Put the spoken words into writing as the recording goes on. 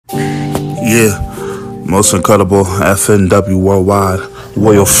Yeah, most incredible FNW worldwide.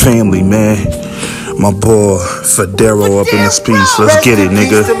 Royal family, man. My boy Federo up in this piece. Let's get it,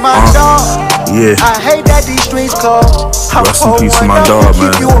 nigga. Yeah. Rest in peace to my dog,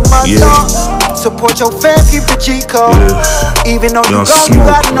 man. Yeah. Support your fam, keep the G code. Yeah. Even though you go, you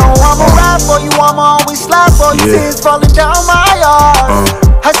gotta know I'ma ride for you. I'ma always slide for you. Tears falling down my eyes.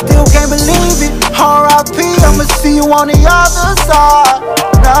 I still can't believe it. R.I.P. I'ma see you on the other side.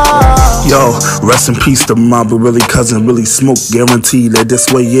 Nah. Yo, rest in peace to my really cousin, really smoke. Guaranteed that this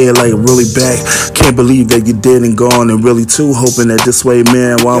way, yeah, like really back. Can't believe that you dead and gone, and really too hoping that this way,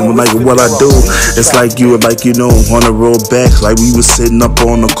 man. Well, I'm like what I do. It's like you were like, you know, on the road back, like we was sitting up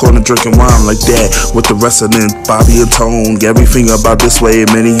on the corner drinking wine like that with the rest of them, Bobby and Tone. Everything about this way,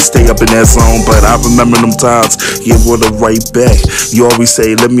 man. He stay up in that zone, but I remember them times. Yeah, with the right back. You always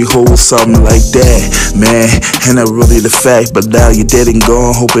say, let me hold something like that, man. And that really the fact, but now you dead and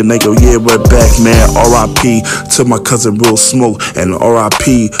gone. Hoping they go, yeah, right back, man. R.I.P. to my cousin Real Smoke, and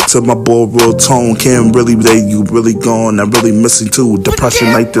R.I.P. to my boy Real Tone. Can't really that you really gone. I'm really missing too.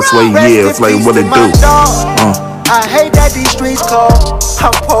 Depression like this way, yeah, it's like what it do. I hate that these streets cold.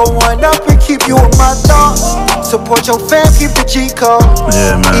 I pull one up and keep you in my thoughts. Support your fam, keep the G code.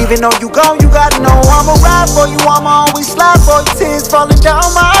 Yeah, man. Even though you gone, you gotta know I'ma ride for you. I'ma always slide for you. Tears falling down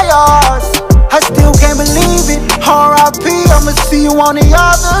my eyes. I still can't believe it. R.I.P. I'ma see you on the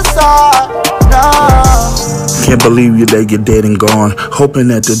other side. Nah. Can't believe you that you're dead and gone.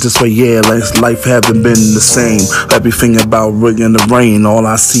 Hoping that this way, yeah, life haven't been the same. Everything about in the rain. All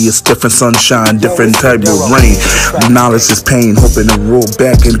I see is different sunshine, different type of rain. Knowledge is pain. Hoping to roll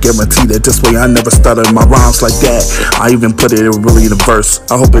back and guarantee that this way I never stutter my rhymes like that. I even put it really in a verse.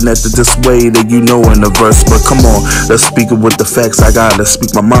 I hoping that this way that you know in the verse. But come on, let's speak it with the facts. I gotta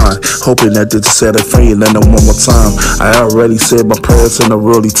speak my mind. Hoping that this said it free and then one more time. I already said my prayers and I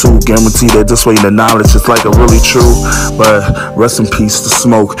really too. Guarantee that this way the knowledge is like a really true. But rest in peace to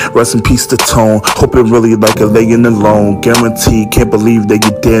Smoke, rest in peace to Tone. Hoping really like a laying alone. Guaranteed, can't believe that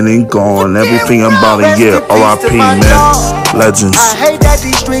you're dead and gone. Everything about it, yeah, R.I.P. man. Legends. I hate that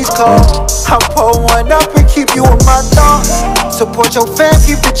these streets cold. I pull one up and keep you in my thoughts. Support your fam,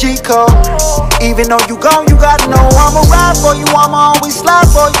 keep the G code. Even though you gone, you gotta know I'ma ride for you. I'ma always slide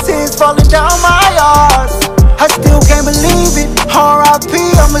for you. Tears falling down my eyes. I still can't believe it. R.I.P.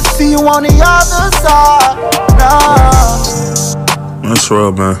 I'ma see you on the other side. Nah. That's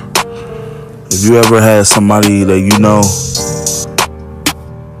real, man. If you ever had somebody that you know,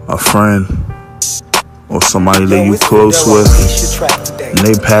 a friend, or somebody that you close with, and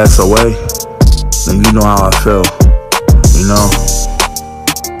they pass away, then you know how I feel. You know,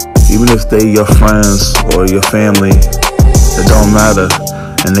 even if they your friends or your family, it don't matter,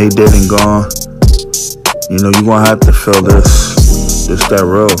 and they dead and gone. You know, you gonna have to feel this that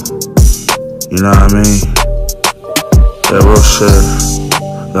real. You know what I mean? That real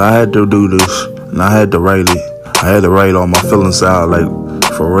shit. I had to do this, and I had to write it. I had to write all my feelings out, like,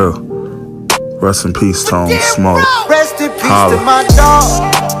 for real. Rest in peace, Tone, Smoke. Rest in peace to my dog.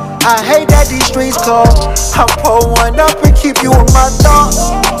 I hate that these streets cold. I pull one up and keep you in my thoughts.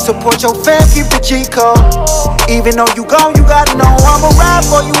 Support your fam, keep the G code. Even though you gone, you gotta know I'ma ride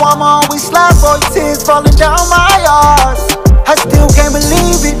for you. I'ma always slide for you. Tears falling down my eyes. I still can't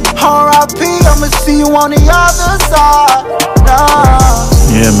believe it. R.I.P. I'ma see you on the other side. Nah.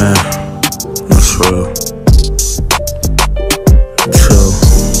 Yeah, man. That's real. Chill.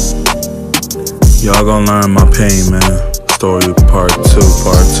 Y'all gonna learn my pain, man. Story part 2.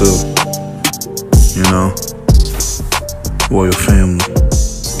 You know? Royal family.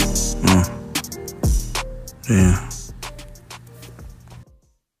 Yeah.